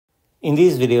In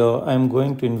this video, I'm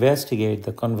going to investigate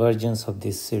the convergence of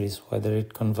this series, whether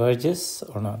it converges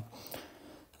or not.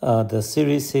 The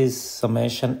series is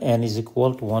summation n is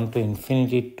equal to 1 to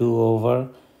infinity 2 over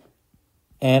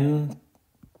n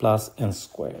plus n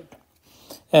squared.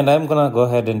 And I'm going to go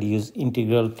ahead and use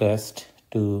integral test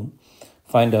to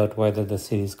find out whether the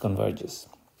series converges.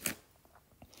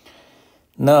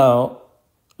 Now,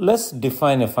 let's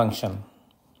define a function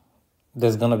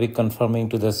that's going to be conforming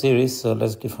to the series. So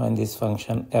let's define this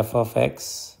function f of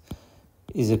x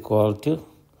is equal to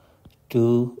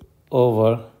 2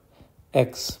 over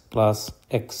x plus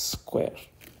x squared.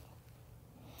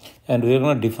 And we're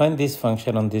going to define this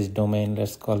function on this domain.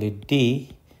 Let's call it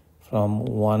D from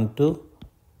 1 to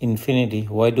infinity.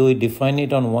 Why do we define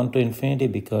it on 1 to infinity?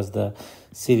 Because the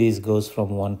series goes from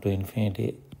 1 to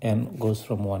infinity and goes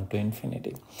from 1 to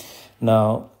infinity.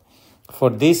 Now, for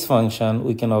this function,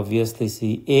 we can obviously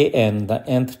see an, the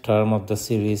nth term of the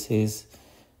series, is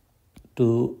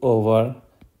 2 over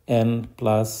n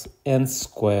plus n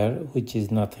squared, which is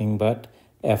nothing but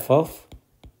f of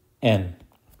n.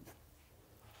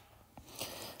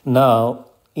 Now,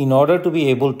 in order to be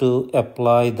able to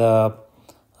apply the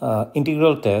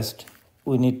integral test,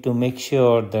 we need to make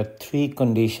sure that three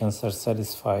conditions are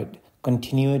satisfied.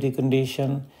 Continuity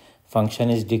condition, function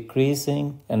is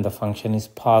decreasing, and the function is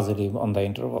positive on the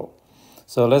interval.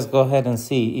 So let's go ahead and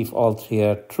see if all three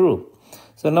are true.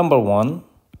 So number one,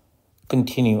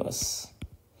 continuous.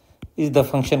 Is the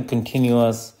function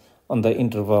continuous on the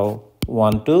interval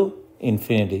 1 to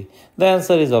infinity? The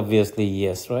answer is obviously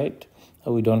yes, right?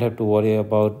 We don't have to worry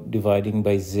about dividing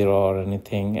by 0 or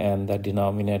anything, and the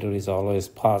denominator is always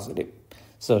positive.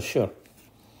 So sure,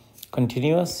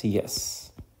 continuous, yes.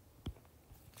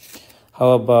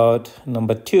 How about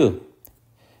number 2?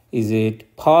 Is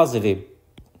it positive?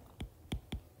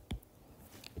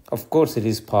 Of course it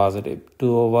is positive.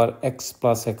 2 over x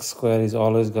plus x squared is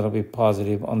always going to be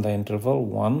positive on the interval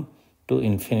 1 to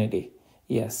infinity.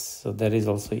 Yes, so that is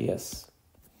also yes.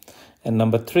 And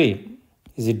number 3,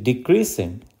 is it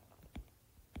decreasing?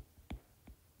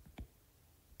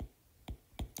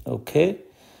 Okay.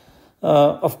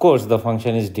 Of course, the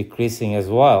function is decreasing as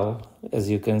well. As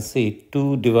you can see,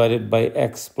 2 divided by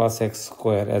x plus x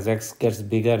squared. As x gets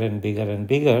bigger and bigger and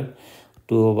bigger,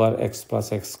 2 over x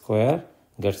plus x squared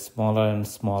gets smaller and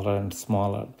smaller and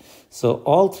smaller. So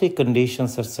all three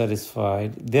conditions are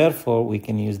satisfied. Therefore, we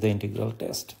can use the integral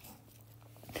test.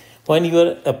 When you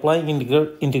are applying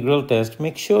integral test,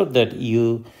 make sure that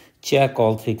you check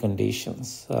all three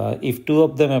conditions. If 2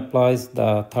 of them applies,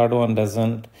 the third one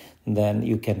doesn't, then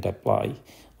you can't apply.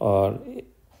 Or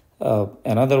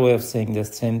another way of saying the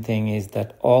same thing is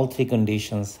that all three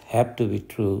conditions have to be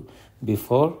true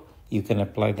before you can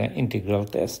apply the integral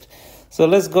test. So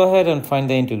let's go ahead and find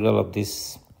the integral of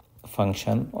this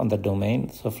function on the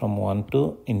domain. So from 1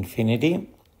 to infinity,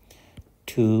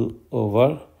 2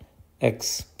 over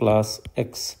x plus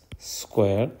x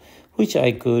squared, which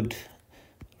I could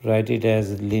write it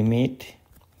as limit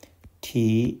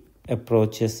t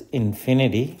approaches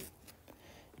infinity,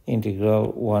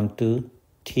 integral 1 to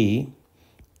t,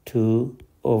 2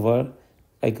 over,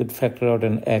 I could factor out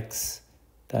an x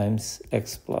times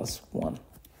x plus 1.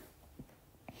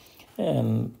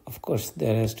 And of course,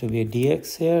 there has to be a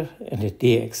dx here and a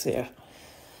dx here.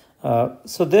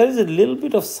 So there is a little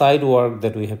bit of side work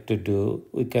that we have to do.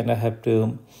 We kind of have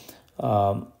to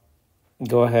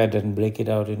go ahead and break it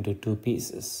out into two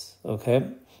pieces. Okay,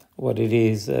 what it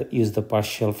is, use the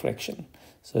partial fraction.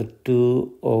 So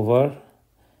 2 over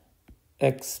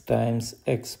x times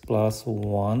x plus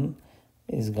 1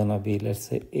 is gonna be, let's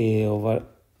say, a over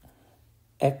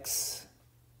x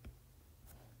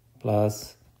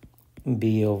plus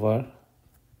b over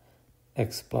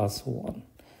x plus 1.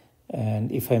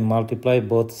 And if I multiply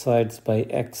both sides by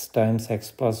x times x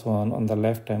plus 1, on the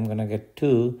left I'm going to get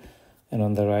 2, and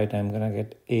on the right I'm going to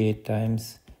get a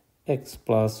times x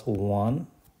plus 1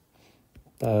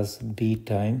 plus b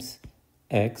times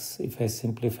x. If I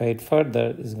simplify it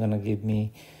further, it's going to give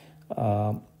me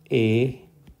a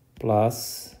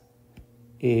plus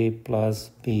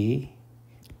b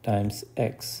times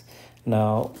x.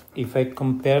 Now, if I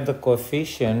compare the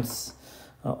coefficients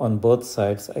on both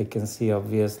sides, I can see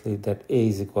obviously that a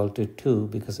is equal to 2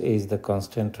 because a is the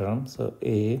constant term. So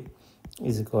a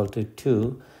is equal to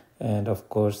 2. And of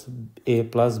course, a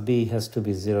plus b has to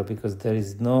be 0 because there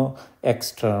is no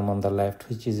x term on the left,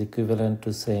 which is equivalent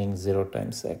to saying 0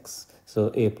 times x.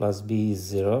 So a plus b is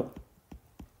 0.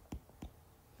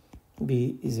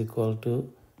 B is equal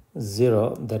to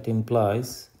 0. That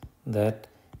implies that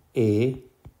a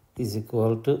is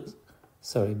equal to,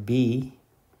 b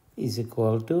is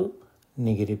equal to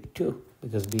 -2.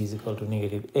 because b is equal to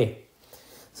negative a.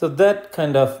 So that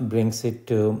kind of brings it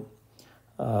to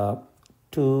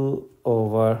 2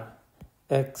 over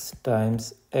x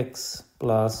times x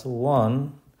plus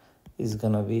 1 is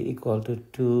going to be equal to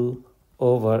 2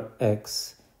 over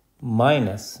x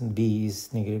minus b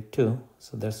is negative 2.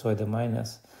 So that's why the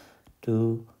minus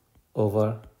 2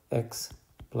 over x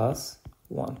plus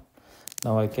 1.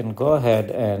 Now I can go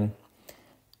ahead and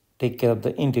take care of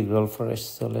the integral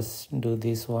first. So let's do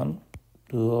this one.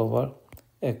 2 over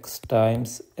x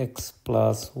times x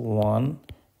plus 1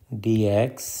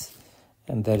 dx,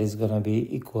 and that is going to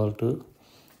be equal to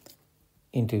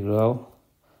integral.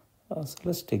 So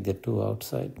let's take the 2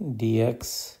 outside.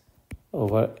 Dx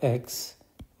over x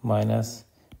minus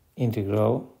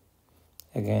integral.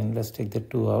 Again, let's take the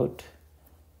 2 out.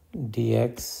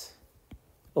 Dx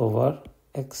over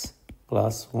x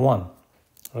plus 1,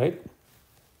 right?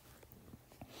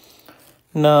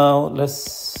 Now let's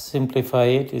simplify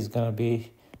it. It's going to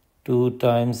be 2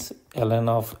 times ln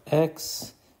of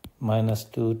x minus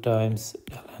 2 times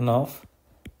ln of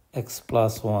x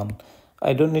plus 1.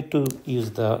 I don't need to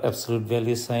use the absolute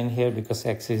value sign here because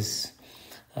x is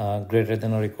greater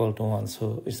than or equal to 1,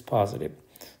 so it's positive.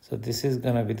 So this is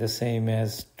going to be the same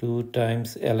as 2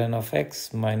 times ln of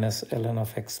x minus ln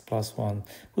of x plus 1,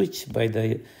 which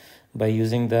by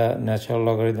using the natural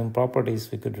logarithm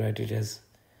properties, we could write it as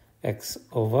x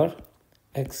over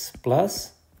x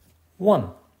plus 1.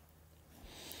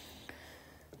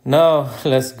 Now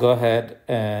let's go ahead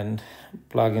and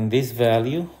plug in this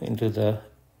value into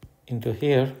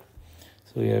here.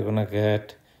 So we are going to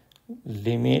get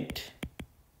limit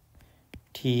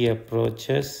t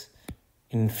approaches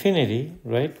infinity,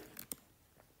 right?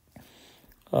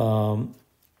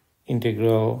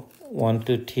 Integral 1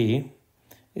 to t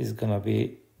is going to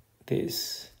be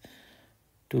this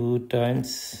 2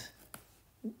 times,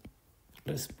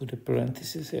 let's put a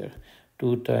parenthesis here,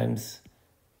 2 times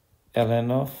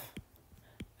ln of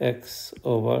x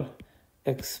over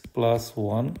x plus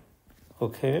 1,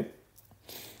 okay?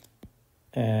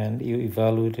 And you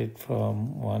evaluate it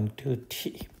from 1 to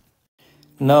t.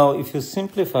 Now, if you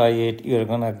simplify it, you're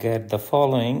going to get the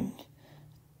following.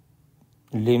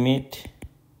 Limit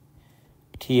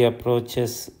t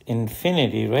approaches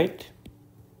infinity, right?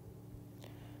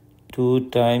 2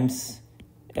 times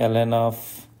ln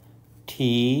of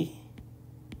t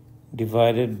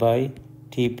divided by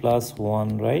t plus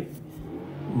 1, right?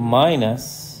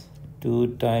 Minus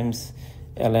 2 times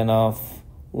ln of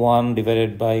 1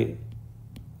 divided by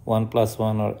 1 plus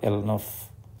 1, or ln of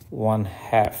 1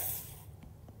 half.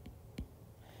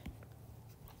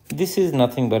 This is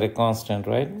nothing but a constant,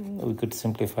 right? We could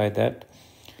simplify that.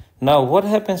 Now, what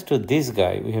happens to this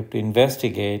guy? We have to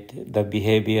investigate the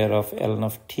behavior of ln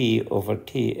of t over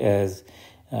t as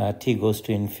t goes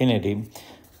to infinity.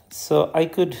 So I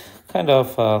could kind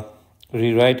of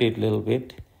rewrite it a little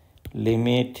bit.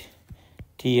 Limit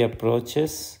t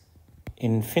approaches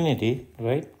infinity,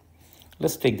 right?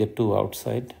 Let's take the 2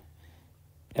 outside.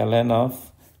 Ln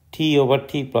of t over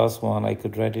t plus 1, I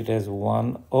could write it as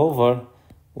 1 over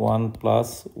 1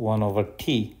 plus 1 over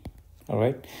t, all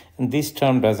right? And this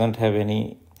term doesn't have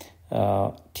any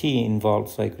t involved,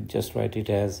 so I could just write it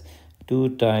as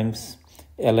 2 times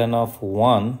ln of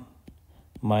 1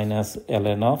 minus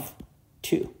ln of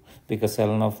 2, because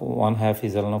ln of 1 half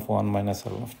is ln of 1 minus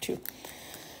ln of 2.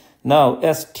 Now,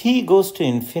 as t goes to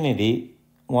infinity,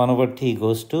 1 over t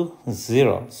goes to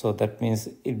 0. So that means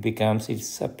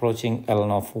it's approaching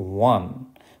ln of 1,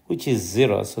 which is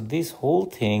 0. So this whole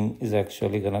thing is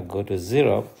actually going to go to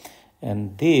 0.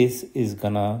 And this is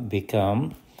going to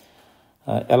become,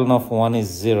 ln of 1 is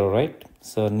 0, right?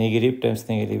 So negative times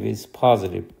negative is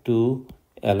positive, 2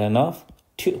 ln of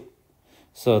 2.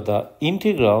 So the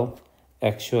integral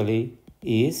actually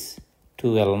is 2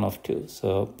 ln of 2.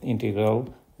 So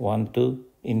integral 1 to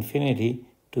infinity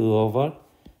 2 over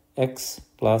x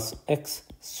plus x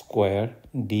square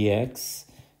dx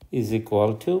is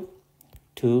equal to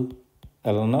 2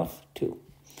 ln of 2.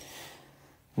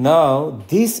 Now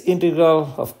this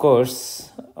integral, of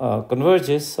course,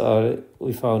 converges, or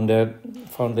we found the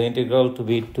integral to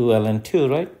be 2 ln 2,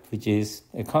 right, which is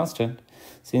a constant.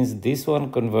 Since this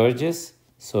one converges,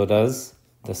 so does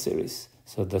the series.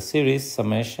 So the series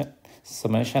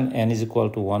summation n is equal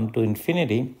to 1 to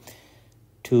infinity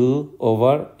 2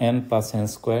 over n plus n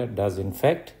square does in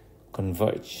fact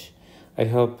converge. I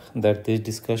hope that this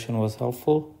discussion was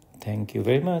helpful. Thank you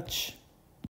very much.